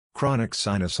Chronic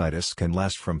sinusitis can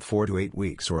last from 4 to 8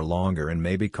 weeks or longer and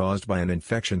may be caused by an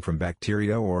infection from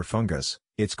bacteria or fungus.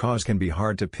 Its cause can be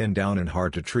hard to pin down and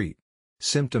hard to treat.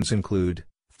 Symptoms include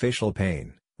facial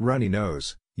pain, runny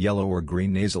nose, yellow or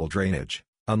green nasal drainage.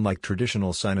 Unlike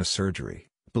traditional sinus surgery,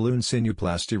 balloon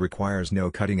sinuplasty requires no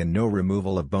cutting and no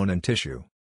removal of bone and tissue.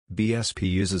 BSP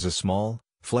uses a small,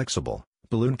 flexible,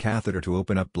 balloon catheter to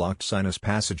open up blocked sinus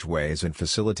passageways and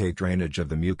facilitate drainage of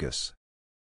the mucus.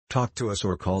 Talk to us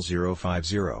or call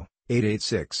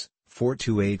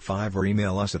 050-886-4285 or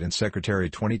email us at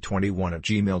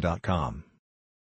insecretary2021@gmail.com.